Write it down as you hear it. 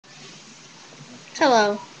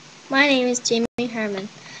Hello, my name is Jamie Herman,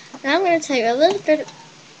 and I'm going to tell you a little bit.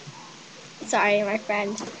 Sorry, my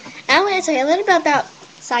friend. And I'm going to tell you a little bit about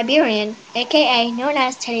Siberian, aka known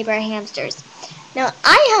as teddy bear hamsters. Now,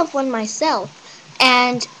 I have one myself,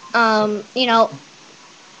 and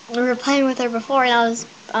we were playing with her before, and I was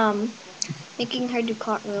making her do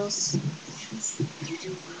cartwheels.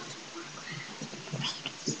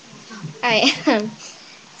 Alright,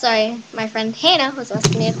 sorry, my friend Hannah was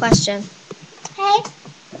asking me a question. Hey.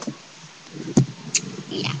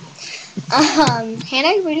 Yeah.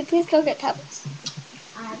 Hannah, would you please go get Pebbles?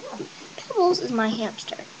 Pebbles is my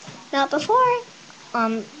hamster. Now, before,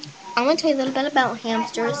 I'm going to tell you a little bit about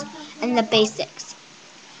hamsters and the basics.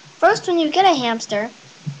 First, when you get a hamster,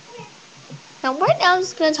 now right now I'm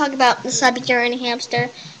just going to talk about the Siberian hamster,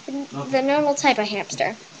 the normal type of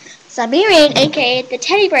hamster. Siberian, aka the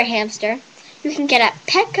teddy bear hamster, you can get at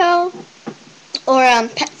Petco or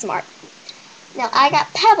PetSmart. Now, I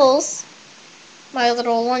got Pebbles, my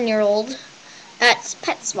little 1-year-old, at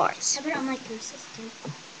PetSmart. I bet I'm like your assistant.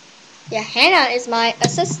 Yeah, Hannah is my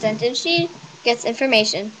assistant, and she gets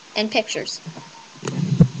information and pictures.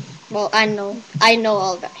 Well, I know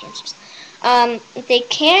all about hamsters. They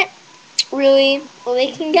can't really, well,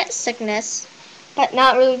 they can get sickness, but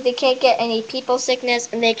not really. They can't get any people sickness,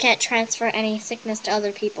 and they can't transfer any sickness to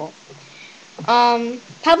other people.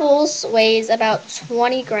 Pebbles weighs about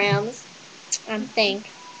 20 grams, I think.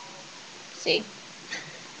 See,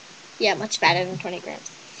 yeah, much fatter than 20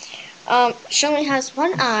 grams. She only has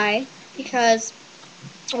one eye because,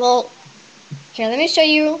 well, here, let me show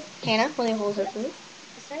you. Hannah, let me hold her for me.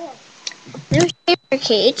 Let me show you her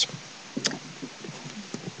cage.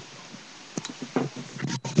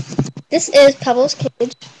 This is Pebbles'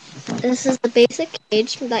 cage. This is the basic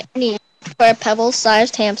cage that you need for a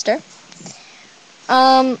Pebbles-sized hamster.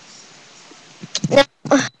 Now,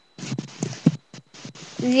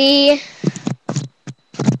 the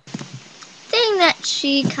thing that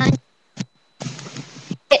she kind of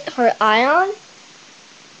hit her eye on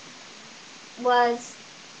was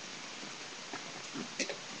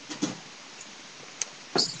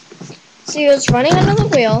she was running under the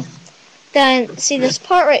wheel. Then, see this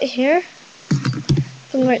part right here?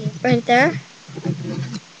 From right there?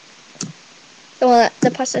 The one that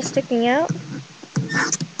the parts that's sticking out?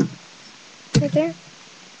 Right there?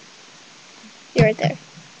 You're right there.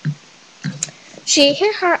 She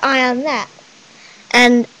hit her eye on that.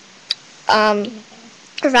 And,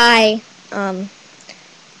 her eye,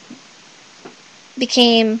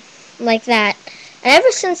 became like that. And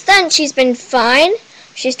ever since then, she's been fine.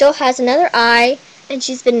 She still has another eye, and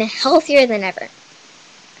she's been healthier than ever.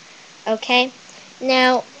 Okay?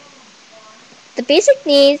 Now, the basic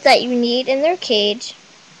needs that you need in their cage,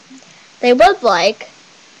 they would like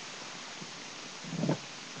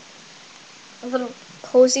a little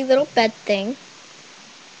cozy little bed thing.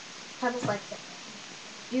 Pebbles like that.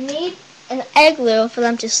 You need an igloo for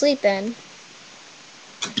them to sleep in.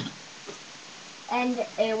 And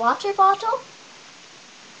a water bottle.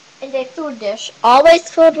 And a food dish, always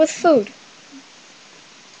filled with food.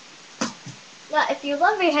 Now, if you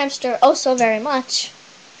love your hamster oh so very much,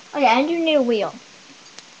 oh yeah, and you need a wheel.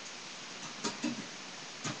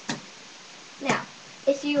 Now,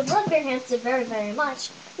 if you love your hamster very, very much,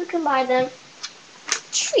 you can buy them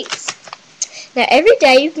treats. Now, every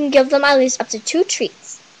day you can give them at least up to 2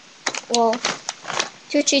 treats. Well,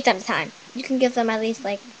 2 treats at a time. You can give them at least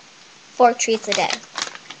like 4 treats a day.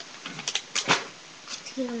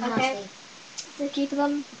 To keep them Okay. healthy. To keep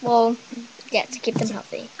them, well, yeah, to keep them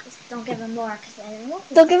healthy. Just don't give them more because they won't.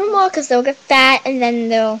 They'll give them more because they'll get fat and then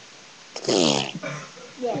they'll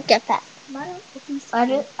get fat. Modern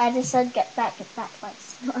obesity. I just said get fat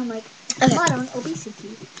twice. I'm like, Okay. modern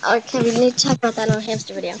obesity. Okay, we need to talk about that on a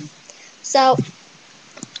hamster video. So,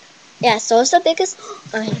 yeah, so it's the biggest,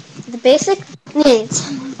 okay, the basic needs.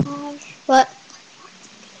 Oh my gosh. What?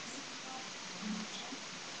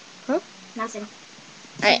 Huh? Nothing.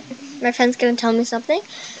 Alright, my friend's gonna tell me something.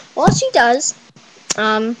 While she does,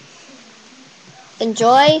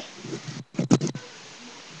 enjoy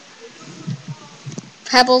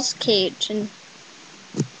Pebbles' cage and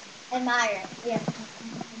Admire. Yeah.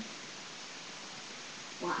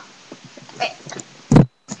 Wow. right.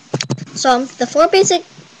 So the 4 basic,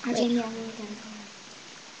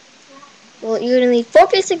 well, you're gonna need 4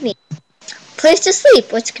 basic needs. Place to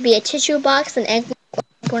sleep, which could be a tissue box, an egg, or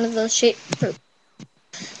one of those shaped fruit.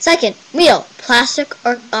 Second, wheel, plastic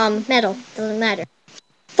or metal, doesn't matter.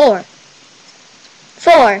 4.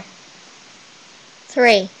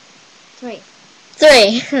 3.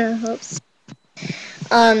 3. Oops.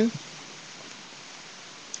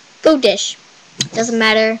 Food dish, doesn't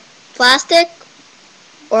matter. Plastic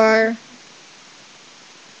or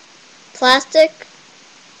plastic,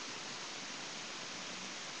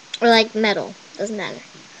 or like metal. Doesn't matter.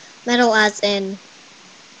 Metal as in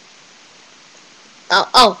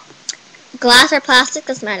glass or plastic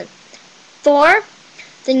doesn't matter. 4,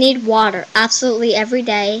 they need water absolutely every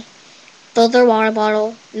day. Fill their water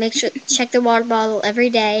bottle. Check their water bottle every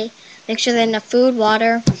day. Make sure they have enough food,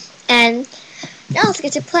 water, and now let's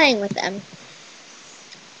get to playing with them.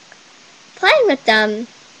 Playing with them,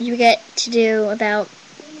 you get to do about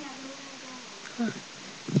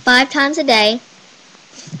 5 times a day,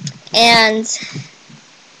 and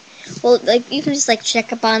well, like you can just like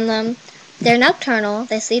check up on them. They're nocturnal.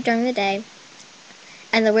 They sleep during the day,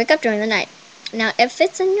 and they wake up during the night. Now, if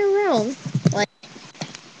it's in your room, like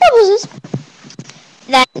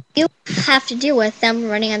that you have to deal with them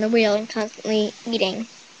running on the wheel and constantly eating.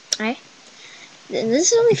 Alright?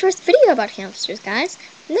 This is only the first video about hamsters, guys.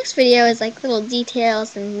 The next video is like little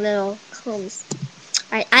details and little combs.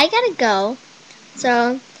 Alright, I gotta go.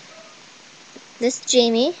 So, this is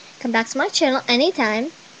Jamie. Come back to my channel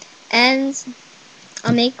anytime. And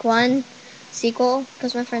I'll make one sequel,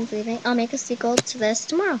 because my friend's leaving. I'll make a sequel to this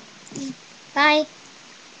tomorrow. Bye.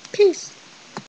 Peace.